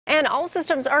And all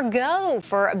systems are go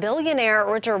for billionaire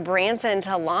Richard Branson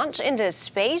to launch into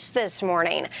space this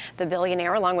morning. The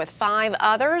billionaire, along with 5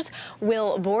 others,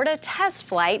 will board a test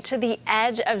flight to the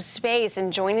edge of space.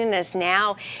 And joining us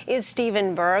now is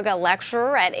Stephen Berg, a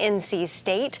lecturer at NC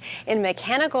State in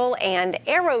mechanical and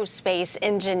aerospace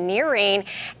engineering.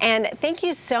 And thank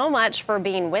you so much for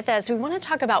being with us. We want to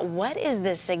talk about what is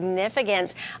the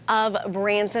significance of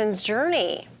Branson's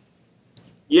journey.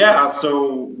 Yeah,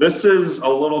 so this is a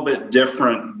little bit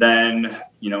different than,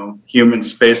 human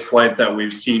space flight that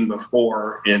we've seen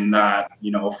before, in that,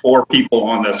 4 people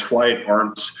on this flight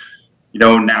aren't,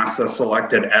 NASA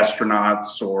selected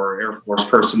astronauts or Air Force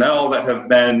personnel that have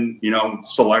been,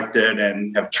 selected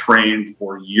and have trained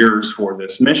for years for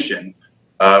this mission.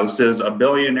 This is a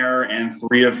billionaire and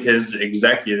 3 of his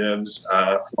executives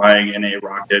flying in a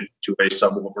rocket to a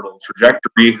suborbital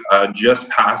trajectory just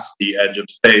past the edge of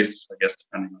space, I guess,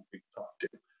 depending on who you talk to.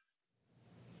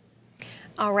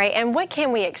 All right, and what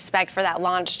can we expect for that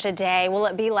launch today? Will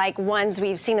it be like ones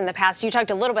we've seen in the past? You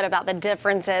talked a little bit about the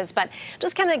differences, but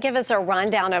just kind of give us a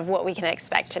rundown of what we can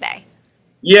expect today.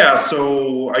 Yeah,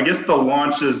 so I guess the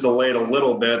launch is delayed a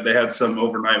little bit. They had some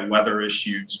overnight weather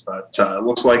issues, but it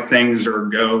looks like things are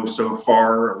go so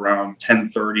far around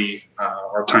 10:30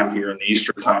 our time here in the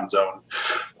Eastern time zone.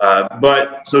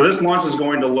 So this launch is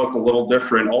going to look a little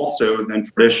different also than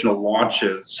traditional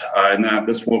launches, in that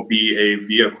this will be a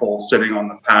vehicle sitting on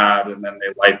the pad, and then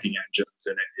they light the engines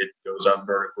and it goes up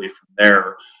vertically from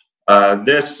there.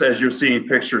 This, as you're seeing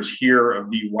pictures here of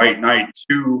the White Knight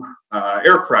 2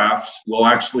 aircrafts, will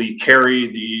actually carry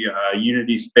the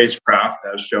Unity spacecraft,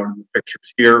 as shown in the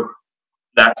pictures here.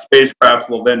 That spacecraft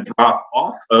will then drop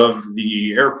off of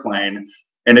the airplane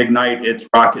and ignite its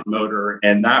rocket motor,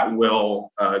 and that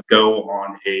will go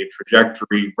on a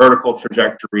trajectory, vertical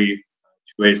trajectory,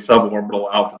 to a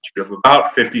suborbital altitude of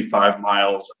about 55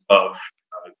 miles above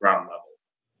ground level.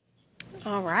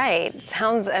 All right.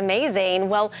 Sounds amazing.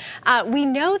 Well, we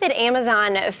know that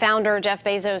Amazon founder Jeff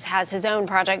Bezos has his own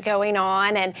project going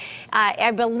on, and I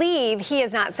believe he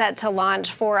is not set to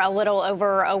launch for a little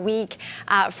over a week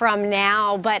from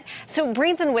now. But so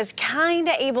Branson was kind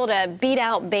of able to beat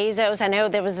out Bezos. I know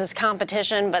there was this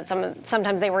competition, but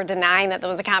sometimes they were denying that there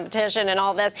was a competition and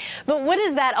all this. But what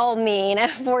does that all mean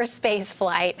for space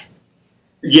flight?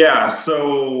 Yeah,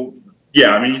 so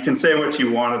yeah, I mean, you can say what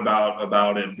you want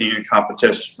about it being a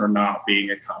competition or not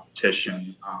being a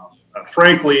competition.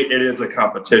 Frankly, it is a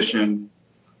competition,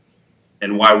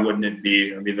 and why wouldn't it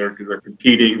be? I mean, they're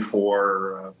competing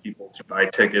for people to buy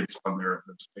tickets on their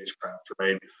spacecraft,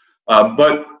 right?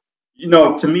 But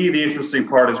to me, the interesting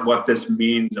part is what this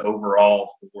means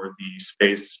overall for the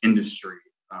space industry,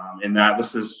 in that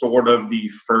this is sort of the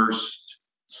first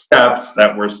steps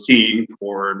that we're seeing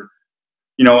toward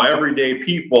everyday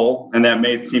people, and that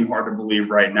may seem hard to believe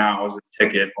right now, as a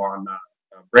ticket on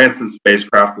Branson's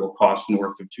spacecraft will cost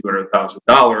north of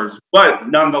 $200,000. But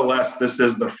nonetheless, this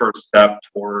is the first step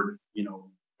toward,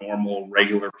 normal,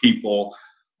 regular people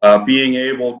being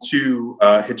able to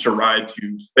hitch a ride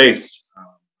to space,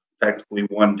 technically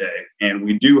one day. And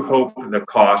we do hope the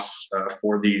costs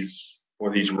for these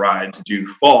rides do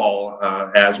fall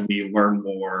as we learn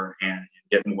more and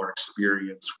get more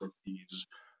experience with these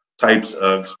types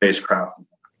of spacecraft.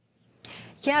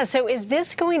 Yeah, so is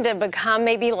this going to become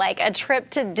maybe like a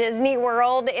trip to Disney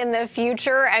World in the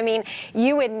future? I mean,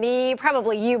 you and me,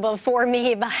 probably you before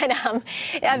me, but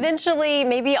eventually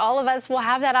maybe all of us will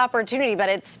have that opportunity, but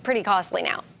it's pretty costly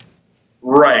now.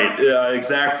 Right,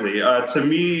 exactly. To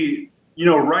me,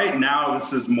 right now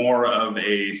this is more of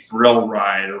a thrill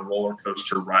ride or roller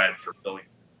coaster ride for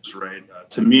billionaires, right?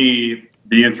 To me,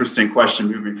 the interesting question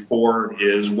moving forward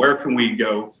is, where can we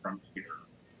go from here?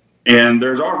 And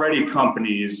there's already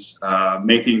companies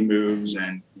making moves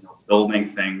and building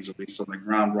things, at least on the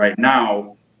ground right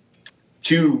now,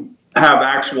 to have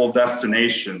actual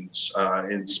destinations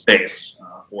in space.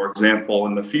 For example,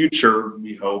 in the future,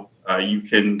 we hope you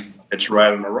can hitch a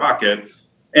ride on a rocket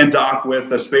and dock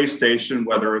with a space station,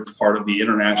 whether it's part of the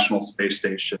International Space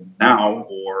Station now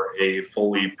or a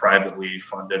fully privately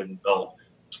funded and built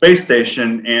space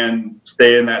station, and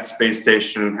stay in that space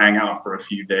station and hang out for a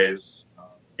few days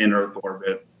in Earth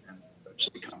orbit and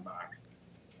eventually come back.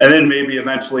 And then maybe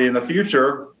eventually in the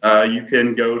future, you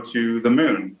can go to the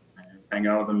moon and hang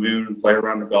out on the moon and play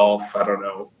around the golf. I don't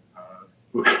know,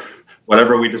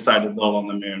 whatever we decide to build on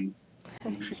the moon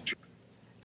in the future.